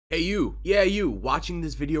Hey you, yeah you, watching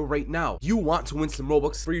this video right now. You want to win some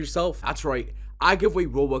Robux for yourself? That's right, I give away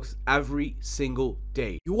Robux every single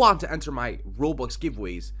day. You want to enter my Robux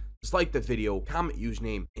giveaways? Just like the video, comment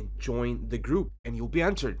username, and join the group, and you'll be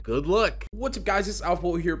entered. Good luck. What's up guys, it's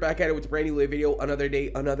AlphaBolt here, back at it with a brand new lit video. Another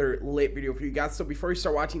day, another lit video for you guys. So before you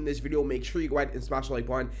start watching this video, make sure you go ahead and smash the like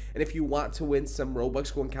button. And if you want to win some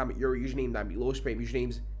Robux, go and comment your username down below, spam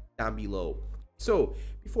usernames down below. So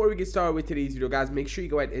before we get started with today's video, guys, make sure you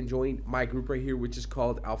go ahead and join my group right here, which is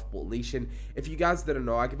called AlphaBolt Nation. If you guys didn't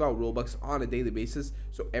know, I give out Robux on a daily basis.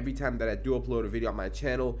 So every time that I do upload a video on my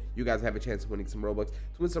channel, you guys have a chance of winning some Robux. To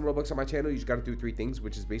win some Robux on my channel, you just got to do three things,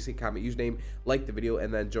 which is basically comment username, like the video,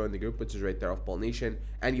 and then join the group, which is right there, AlphaBolt Nation,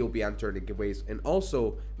 and you'll be entered in giveaways. And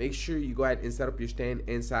also make sure you go ahead and set up your stand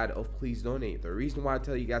inside of Please Donate. The reason why I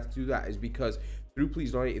tell you guys to do that is because through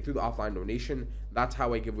Please Donate and through the offline donation, that's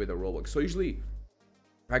how I give away the Robux. So usually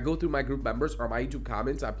I go through my group members or my YouTube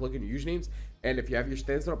comments, I plug in your usernames, and if you have your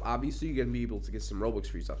stand set up, obviously you're gonna be able to get some Robux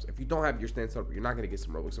for yourselves. If you don't have your stand set up, you're not gonna get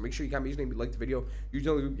some Robux. So make sure you comment your username, you like the video, you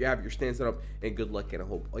have your stand set up, and good luck, and I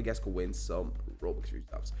hope you guys can win some Robux for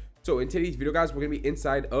yourselves. So in today's video, guys, we're gonna be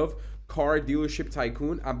inside of Car Dealership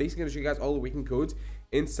Tycoon. I'm basically gonna show you guys all the working codes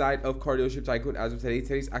inside of Car Dealership Tycoon as of today.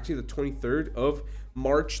 Today's actually the 23rd of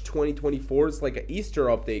March 2024. It's like an Easter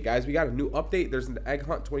update, guys. We got a new update. There's an egg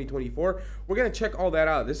hunt 2024. We're gonna check all that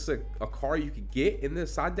out. This is a car you could get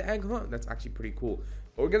inside the egg hunt. That's actually pretty cool.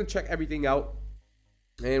 But we're gonna check everything out,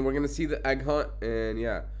 and we're gonna see the egg hunt. And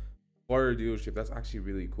yeah, fire dealership, that's actually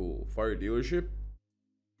really cool. Fire dealership,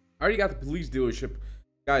 I already got the police dealership,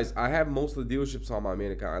 guys. I have most of the dealerships on my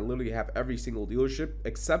main account. I literally have every single dealership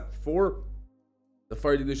except for the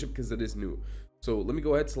fire dealership because it is new. So let me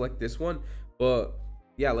go ahead and select this one. But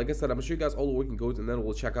yeah, like I said, I'm gonna show you guys all the working codes, and then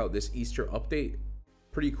we'll check out this Easter update.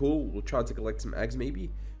 Pretty cool. We'll try to collect some eggs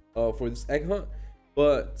maybe for this egg hunt.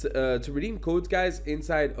 But to redeem codes, guys,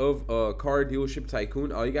 inside of Car Dealership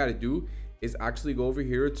Tycoon, all you gotta do is actually go over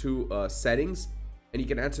here to settings, and you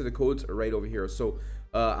can enter the codes right over here. So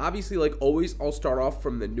obviously, like always, I'll start off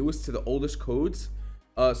from the newest to the oldest codes.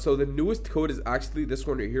 So the newest code is actually this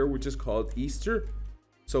one right here, which is called Easter.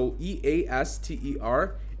 So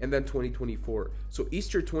EASTER, and then 2024. So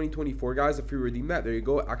Easter 2024, guys, if you redeem that, there you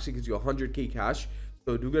go. It actually gives you 100k cash.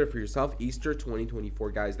 So do get it for yourself. Easter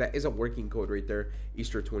 2024, guys. That is a working code right there,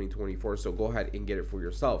 Easter 2024. So go ahead and get it for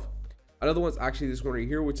yourself. Another one's actually this one right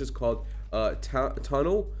here, which is called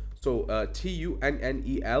Tunnel. So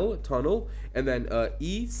TUNNEL, Tunnel, and then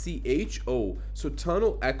ECHO. So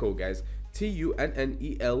Tunnel Echo, guys.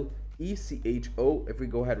 TUNNEL ECHO. If we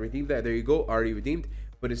go ahead and redeem that, there you go. Already redeemed,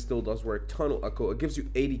 but it still does work. Tunnel Echo, it gives you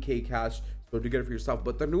 80k cash, so do get it for yourself.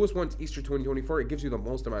 But the newest one's Easter 2024. It gives you the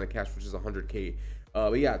most amount of cash, which is 100k.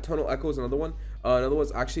 But yeah, Tunnel Echo is another one. Another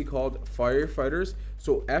one's actually called Firefighters.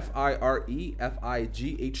 So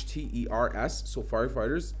FIREFIGHTERS. So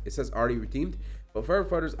Firefighters, it says already redeemed, but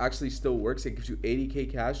Firefighters actually still works. It gives you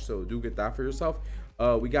 80k cash, so do get that for yourself.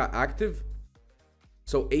 We got Active,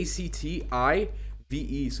 so ACTIVE,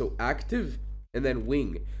 so Active, and then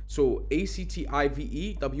Wing. So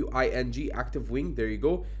ACTIVEWING, Active Wing. There you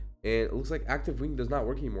go. And it looks like Active Wing does not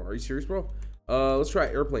work anymore. Are you serious, bro? Let's try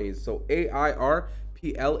Airplanes. So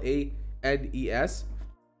AIRPLANES,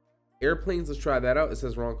 Airplanes. Let's try that out. It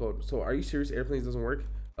says wrong code. So are you serious? Airplanes doesn't work.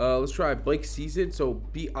 Let's try Bike Season. So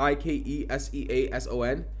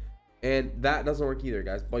BIKESEASON, and that doesn't work either,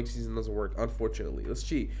 guys. Bike Season doesn't work, unfortunately. Let's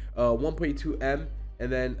cheat. 1.2M,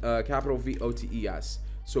 and then capital VOTES.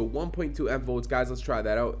 So 1.2M votes, guys. Let's try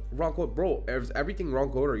that out. Wrong code, bro. Is everything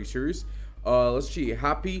wrong code? Are you serious? Let's cheat.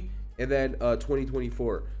 Happy, and then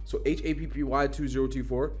 2024. So HAPPY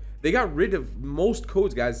 2024. They got rid of most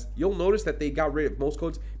codes, guys. You'll notice that they got rid of most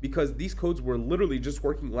codes because these codes were literally just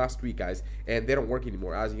working last week, guys, and they don't work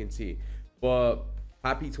anymore, as you can see. But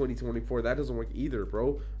Happy 2024, that doesn't work either,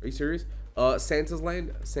 bro. Are you serious? Santa's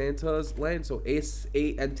Land, so SANTASLAND,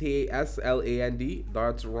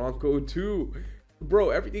 that's wrong code too,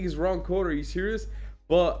 bro. Everything is wrong code. Are you serious?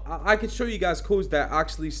 But I can show you guys codes that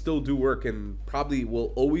actually still do work and probably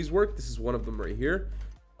will always work. This is one of them right here.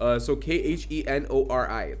 So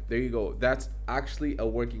KHENORI, there you go. That's actually a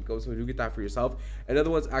working code, so do get that for yourself. Another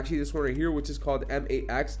one's actually this one right here, which is called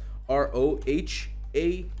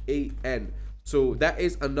MAXROHAAN. So that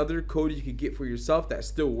is another code you can get for yourself that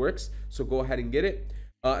still works, so go ahead and get it.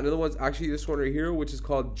 Another one's actually this one right here, which is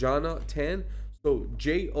called Jonatan. So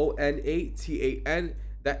JONATAN.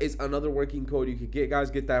 That is another working code you could get,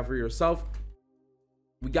 guys. Get that for yourself.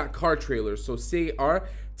 We got Car Trailers. So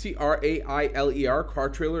CARTRAILER, Car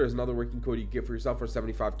Trailer is another working code you get for yourself for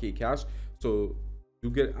 75k cash. So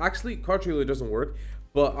you get, actually Car Trailer doesn't work,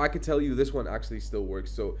 but I can tell you this one actually still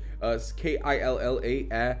works. So it's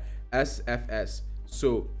KILLASFS.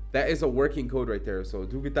 So that is a working code right there. So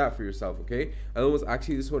do get that for yourself, okay? And it was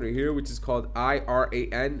actually this one right here, which is called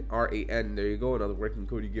IRAN. There you go, another working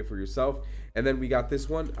code you get for yourself. And then we got this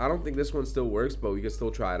one. I don't think this one still works, but we can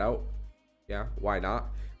still try it out. Yeah, why not?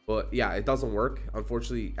 But yeah, it doesn't work,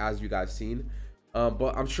 unfortunately, as you guys seen.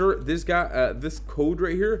 But I'm sure this guy, this code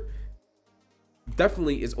right here,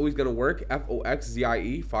 definitely is always gonna work.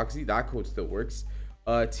 FOXZIE, Foxy, that code still works.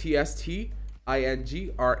 TSTINGRAY,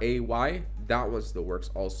 that one still works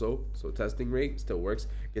also. So testing rate still works.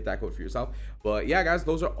 Get that code for yourself. But yeah, guys,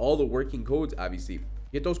 those are all the working codes. Obviously,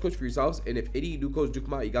 get those codes for yourselves, and if any new codes do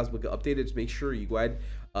come out, you guys will get updated. Just make sure you go ahead,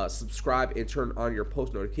 subscribe, and turn on your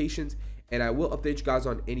post notifications, and I will update you guys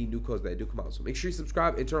on any new codes that do come out. So make sure you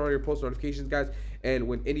subscribe and turn on your post notifications, guys, and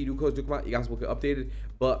when any new codes do come out, you guys will get updated.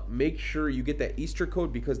 But make sure you get that Easter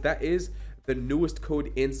code, because that is the newest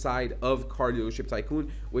code inside of Car Dealership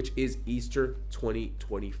Tycoon, which is Easter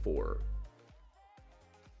 2024.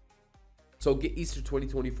 So get Easter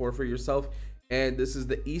 2024 for yourself. And this is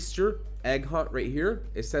the Easter egg hunt right here.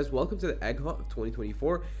 It says, welcome to the egg hunt of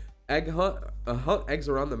 2024. Egg hunt, hunt eggs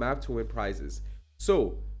around the map to win prizes.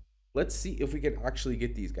 So let's see if we can actually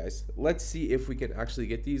get these, guys. Let's see if we can actually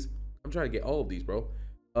get these. I'm trying to get all of these, bro.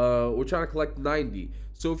 We're trying to collect 90.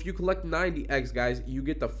 So if you collect 90 eggs, guys, you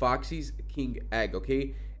get the Foxy's King egg,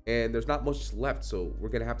 okay? And there's not much left, so we're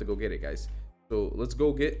gonna have to go get it, guys. So let's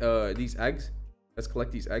go get these eggs. Let's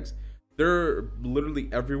collect these eggs. They're literally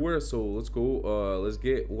everywhere, so let's go. Let's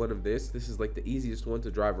get one of this. This is like the easiest one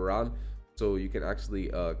to drive around, so you can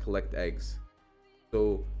actually collect eggs.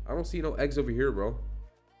 So I don't see no eggs over here, bro.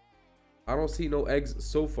 I don't see no eggs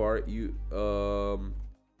so far. You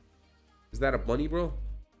is that a bunny, bro?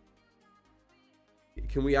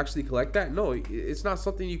 Can we actually collect that? No, it's not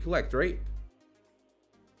something you collect, right?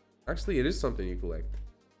 Actually, it is something you collect.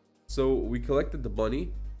 So we collected the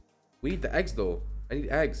bunny. We need the eggs though. I need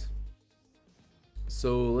eggs.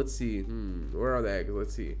 So let's see. Where are the eggs?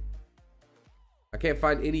 Let's see. I can't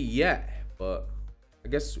find any yet, but I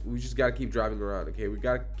guess we just gotta keep driving around. Okay, we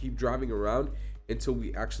gotta keep driving around until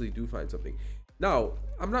we actually do find something. Now,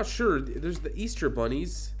 I'm not sure. There's the Easter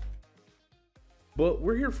bunnies, but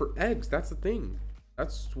we're here for eggs. That's the thing.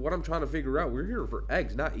 That's what I'm trying to figure out. We're here for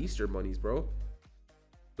eggs, not Easter bunnies, bro.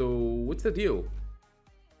 So what's the deal?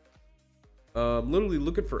 Literally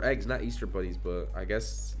looking for eggs, not Easter bunnies, but I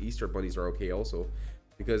guess Easter bunnies are okay also,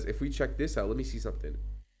 because if we check this out, let me see something.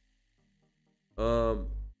 Oh,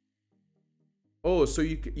 so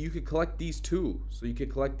you could collect these too. So you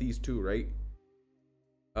could collect these too, right?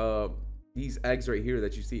 These eggs right here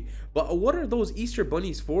that you see. But what are those Easter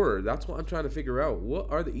bunnies for? That's what I'm trying to figure out. What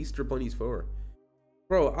are the Easter bunnies for?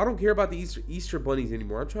 Bro, I don't care about the Easter bunnies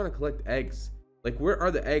anymore. I'm trying to collect eggs. Like, where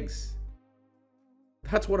are the eggs?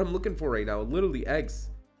 That's what I'm looking for right now. Literally eggs.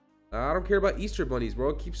 I don't care about Easter bunnies, bro.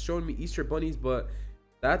 It keeps showing me Easter bunnies, but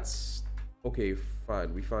that's okay.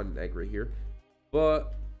 Fine, we found an egg right here,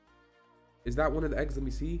 but is that one of the eggs? Let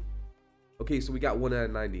me see. Okay, so we got 1 out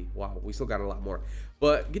of 90. Wow, we still got a lot more.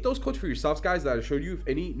 But get those codes for yourselves, guys, that I showed you. If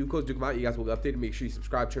any new codes do come out, you guys will be updated. Make sure you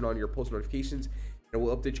subscribe, turn on your post notifications, and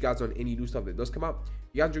we'll update you guys on any new stuff that does come out.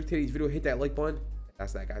 If you guys enjoyed today's video, hit that like button.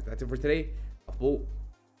 That's that, guys. That's it for today. AlphaBolt,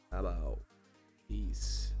 I'm out.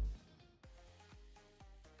 Peace.